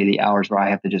normally the hours where I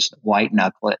have to just white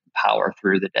knuckle it and power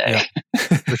through the day.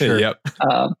 Yep. For sure. Yep.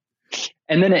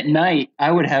 And then at night, I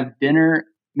would have dinner,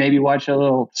 maybe watch a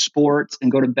little sports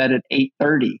and go to bed at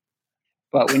 8:30.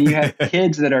 But when you have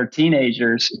kids that are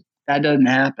teenagers, that doesn't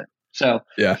happen. So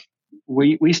yeah,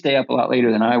 we stay up a lot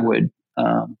later than I would.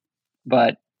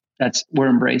 But we're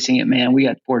embracing it, man. We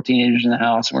got 4 teenagers in the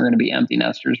house and we're going to be empty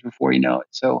nesters before you know it.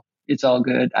 So it's all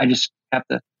good. I just have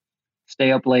to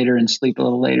stay up later and sleep a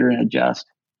little later and adjust.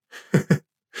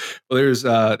 Well, there's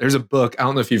a book. I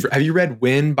don't know if have you read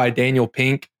When by Daniel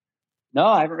Pink? No,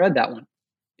 I haven't read that one.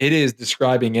 It is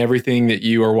describing everything that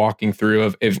you are walking through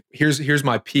of if here's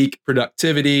my peak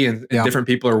productivity and different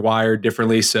people are wired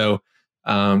differently. So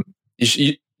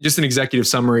just an executive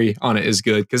summary on it is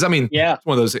good. Cause I mean, it's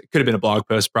one of those, it could have been a blog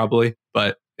post probably,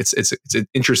 but it's an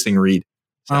interesting read.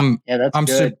 So, that's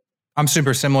good. I'm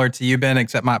super similar to you, Ben,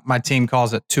 except my team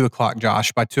calls it 2:00,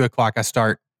 Josh. By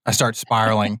 2:00, I start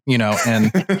spiraling,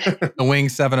 and the wing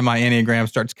 7 of my Enneagram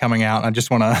starts coming out. I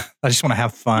just want to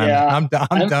have fun. Yeah, I'm done.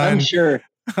 I'm sure.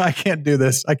 I can't do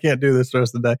this. I can't do this the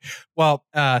rest of the day. Well,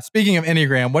 speaking of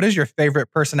Enneagram, what is your favorite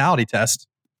personality test?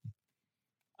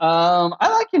 I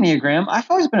like Enneagram. I've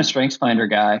always been a StrengthsFinder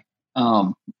guy,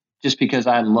 just because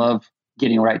I love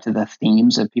getting right to the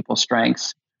themes of people's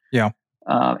strengths. Yeah.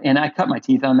 And I cut my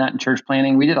teeth on that in church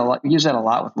planning. We use that a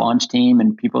lot with Launch Team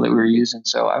and people that we were using.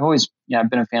 So I've always, I've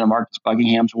been a fan of Marcus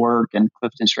Buckingham's work and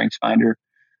Clifton StrengthsFinder.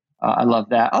 I love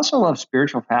that. I also love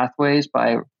Spiritual Pathways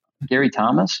by Gary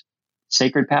Thomas,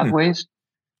 Sacred Pathways.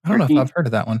 I don't know if I've heard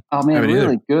of that one. Oh man,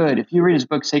 really good. If you read his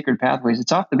book, Sacred Pathways,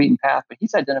 it's off the beaten path, but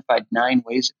he's identified 9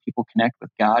 ways that people connect with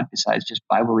God besides just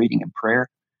Bible reading and prayer.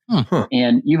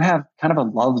 And you have kind of a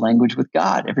love language with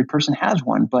God. Every person has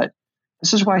one, but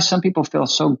this is why some people feel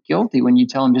so guilty when you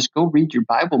tell them just go read your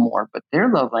Bible more, but their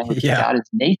love language with God is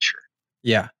nature.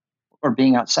 Yeah. Or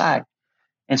being outside.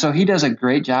 And so he does a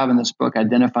great job in this book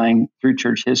identifying through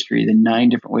church history the 9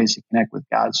 different ways to connect with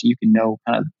God so you can know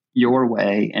kind of your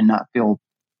way and not feel,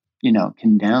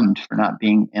 condemned for not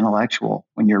being intellectual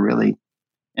when you're really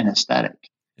an aesthetic.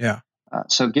 Yeah.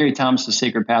 So Gary Thomas'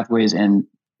 Sacred Pathways and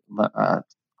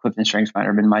Clifton StrengthsFinder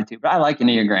have been my 2. But I like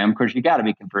Enneagram. Of course, you got to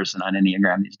be conversant on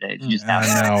Enneagram these days. You just have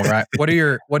to. I know, right? What's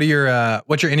your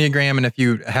Enneagram? And if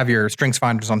you have your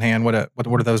StrengthsFinders on hand, what are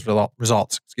those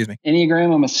results? Excuse me.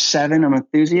 Enneagram, I'm a 7. I'm an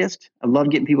enthusiast. I love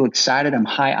getting people excited. I'm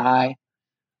high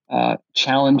I.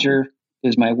 Challenger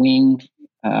is my wing.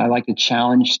 I like to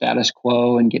challenge status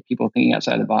quo and get people thinking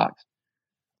outside the box,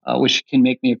 which can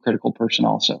make me a critical person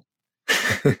also.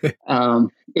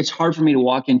 It's hard for me to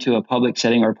walk into a public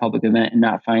setting or a public event and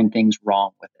not find things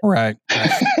wrong with it. Right.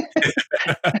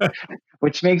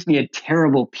 Which makes me a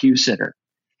terrible pew sitter,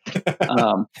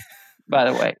 by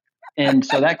the way. And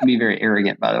so that can be very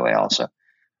arrogant, by the way, also.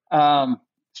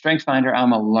 StrengthsFinder,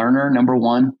 I'm a learner, number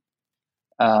 1.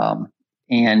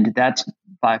 And that's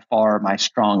by far my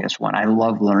strongest one. I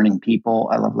love learning people.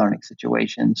 I love learning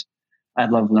situations. I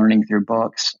love learning through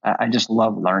books. I just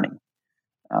love learning.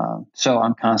 So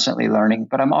I'm constantly learning,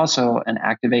 but I'm also an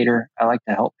activator. I like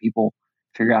to help people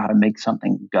figure out how to make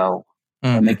something go,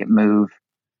 and make it move.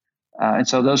 And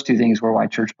so those 2 things were why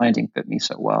church planting fit me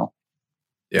so well.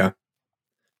 Yeah.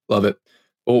 Love it.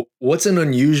 Well, what's an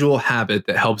unusual habit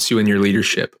that helps you in your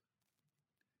leadership?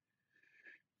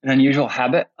 An unusual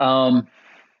habit? That's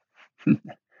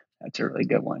a really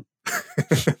good one.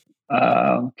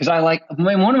 Because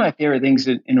one of my favorite things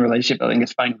in relationship building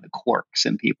is finding the quirks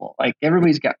in people. Like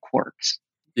everybody's got quirks.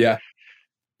 Yeah.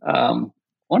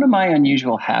 One of my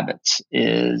unusual habits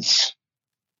is,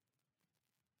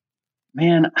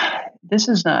 man, this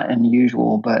is not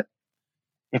unusual, but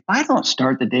if I don't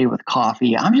start the day with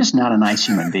coffee, I'm just not a nice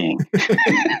human being.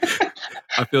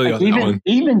 I feel you on that one.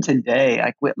 Even today,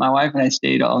 my wife and I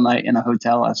stayed all night in a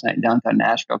hotel last night in downtown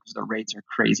Nashville because the rates are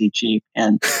crazy cheap.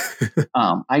 And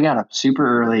I got up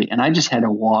super early and I just had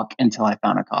to walk until I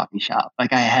found a coffee shop. Like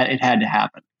it had to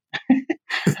happen.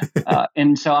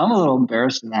 And so I'm a little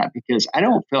embarrassed of that because I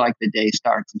don't feel like the day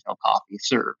starts until coffee is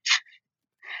served.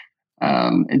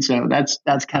 And so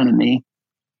that's kind of me.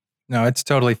 No, it's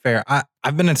totally fair.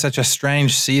 I've been in such a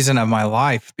strange season of my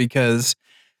life because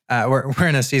we're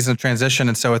in a season of transition,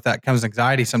 and so with that comes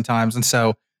anxiety sometimes. And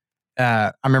so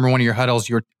I remember one of your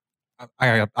huddles.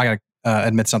 I got to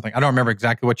admit something. I don't remember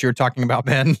exactly what you were talking about,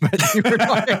 Ben, but you were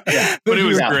talking. But it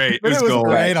was great. It was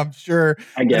great. I'm sure.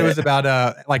 It was about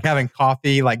like having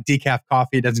coffee, like decaf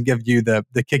coffee doesn't give you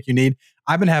the kick you need.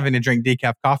 I've been having to drink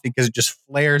decaf coffee because it just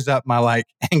flares up my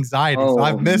anxiety. So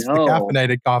I've missed the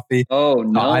caffeinated coffee. Oh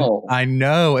no! I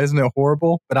know, isn't it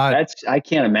horrible? But I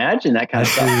can't imagine that kind of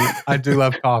stuff. I do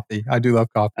love coffee. I do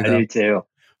too.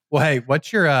 Well, hey,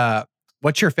 what's your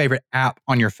favorite app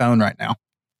on your phone right now?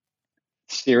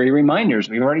 Siri reminders.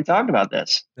 We've already talked about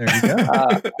this. There you go.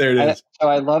 There it is. So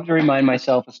I love to remind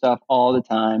myself of stuff all the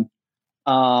time.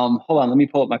 Hold on, let me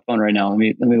pull up my phone right now. Let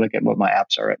me look at what my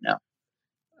apps are right now.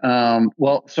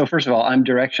 Well, so first of all, I'm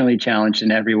directionally challenged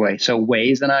in every way. So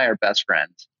Waze and I are best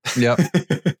friends. Yep.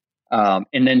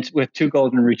 And then with 2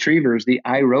 golden retrievers, the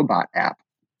iRobot app.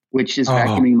 which is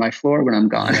vacuuming my floor when I'm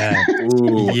gone. Yeah.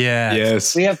 Ooh,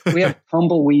 yes. We have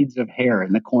tumbleweeds of hair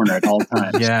in the corner at all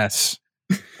times. Yes.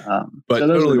 But so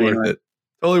totally worth it.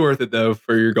 Totally worth it though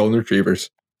for your golden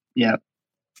retrievers. Yeah.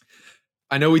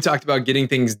 I know we talked about getting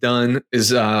things done is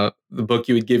the book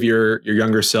you would give your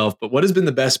younger self, but what has been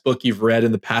the best book you've read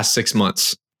in the past 6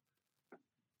 months?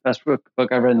 Best book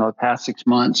I've read in the past 6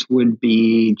 months would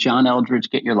be John Eldredge,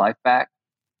 Get Your Life Back.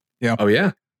 Yeah. Oh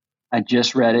yeah. I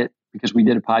just read it because we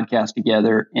did a podcast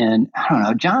together, and I don't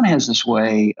know, John has this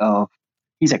way of,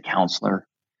 he's a counselor.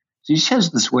 So he just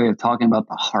has this way of talking about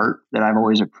the heart that I've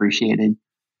always appreciated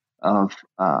of,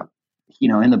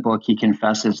 in the book, he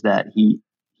confesses that he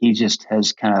just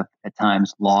has kind of at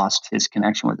times lost his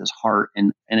connection with his heart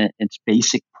and its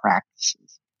basic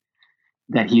practices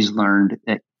that he's learned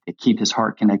that keep his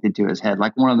heart connected to his head.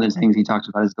 Like one of those things he talks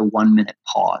about is the 1 minute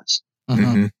pause,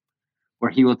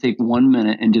 where he will take 1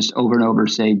 minute and just over and over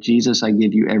say, Jesus, I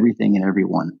give you everything and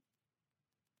everyone.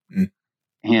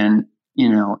 And,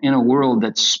 in a world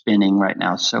that's spinning right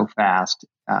now so fast,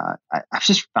 I've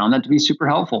just found that to be super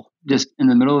helpful. Just in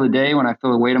the middle of the day when I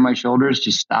feel the weight on my shoulders,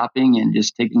 just stopping and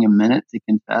just taking a minute to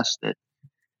confess that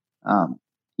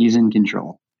he's in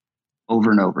control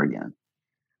over and over again.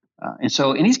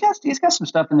 And he's got some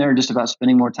stuff in there just about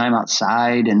spending more time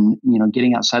outside and,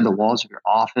 getting outside the walls of your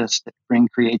office that bring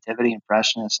creativity and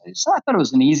freshness. I thought it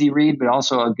was an easy read, but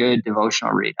also a good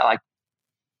devotional read. I like.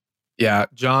 Yeah,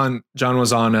 John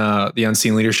was on the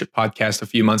Unseen Leadership podcast a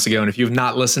few months ago, and if you've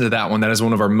not listened to that one, that is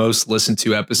one of our most listened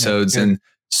to episodes, and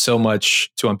so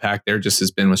much to unpack there. Just as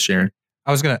Ben was sharing.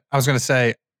 I was gonna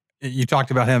say, you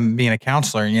talked about him being a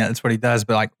counselor, and that's what he does.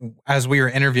 But like as we were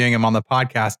interviewing him on the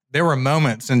podcast, there were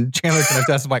moments, and Chandler can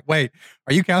attest, like, "Wait,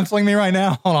 are you counseling me right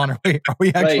now? Hold on, are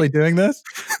we actually doing this?"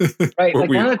 Right. Like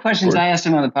one of the questions I asked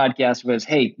him on the podcast was,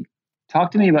 "Hey,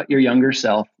 talk to me about your younger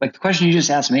self." Like the question you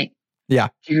just asked me. Yeah.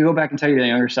 You could go back and tell your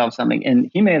younger self something. And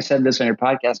he may have said this on your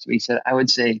podcast, but he said, I would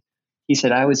say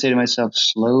to myself,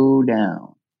 slow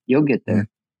down. You'll get there.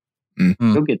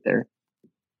 Mm-hmm. You'll get there.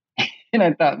 And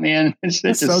I thought, man, it's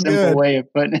such a simple way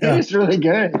of putting it. It's really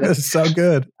good. It's so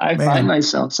good. I find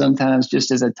myself sometimes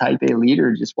just as a type A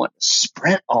leader, just want to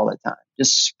sprint all the time.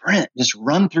 Just sprint, just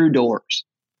run through doors.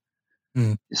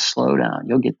 Just slow down.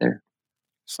 You'll get there.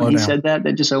 When he said that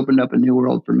just opened up a new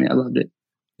world for me. I loved it.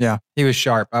 Yeah, he was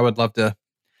sharp. I would love to.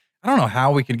 I don't know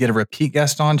how we could get a repeat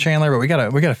guest on, Chandler, but we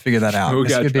gotta figure that out. We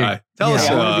gotta try. Tell us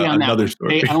another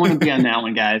story. Hey, I want to be on that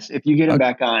one, guys. If you get him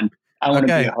back on, I want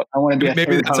to be.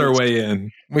 Maybe that's our way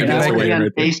in. We can be on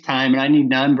FaceTime, and I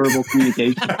need nonverbal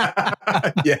communication.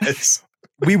 Yes,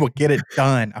 we will get it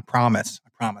done. I promise.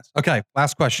 Okay,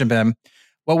 last question, Ben.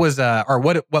 What was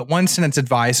what one sentence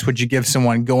advice would you give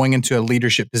someone going into a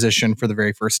leadership position for the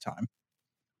very first time?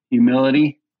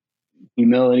 Humility.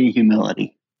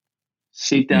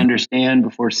 Seek to understand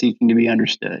before seeking to be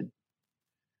understood.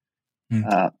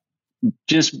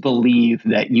 Just believe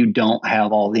that you don't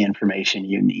have all the information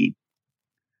you need.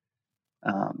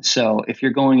 So if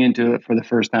you're going into it for the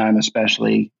first time,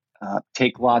 especially,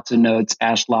 take lots of notes,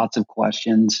 ask lots of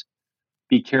questions,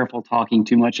 be careful talking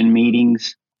too much in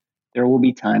meetings. There will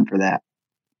be time for that.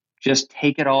 Just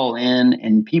take it all in,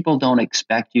 and people don't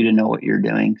expect you to know what you're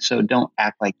doing. So don't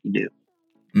act like you do.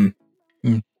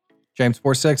 James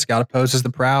 4:6, God opposes the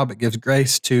proud, but gives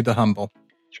grace to the humble.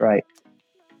 That's right.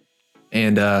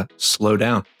 And slow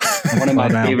down. One of my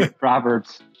favorite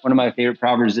proverbs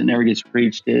that never gets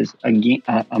preached is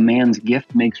a man's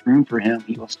gift makes room for him.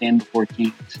 He will stand before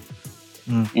kings.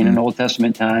 In an Old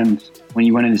Testament times, when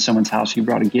you went into someone's house, you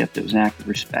brought a gift. It was an act of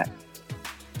respect.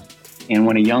 And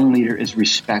when a young leader is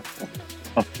respectful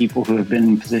of people who have been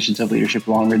in positions of leadership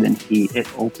longer than he, it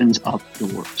opens up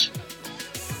doors.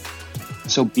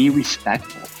 So be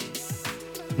respectful.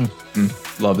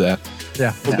 Love that.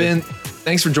 Yeah. Well, Ben,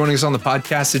 thanks for joining us on the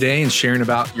podcast today and sharing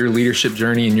about your leadership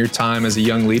journey and your time as a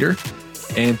young leader.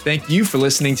 And thank you for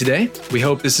listening today. We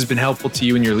hope this has been helpful to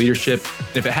you in your leadership.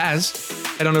 And if it has,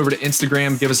 head on over to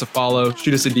Instagram, give us a follow,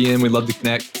 shoot us a DM. We'd love to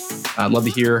connect. I'd love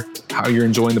to hear how you're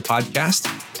enjoying the podcast.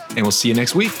 And we'll see you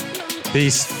next week.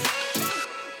 Peace.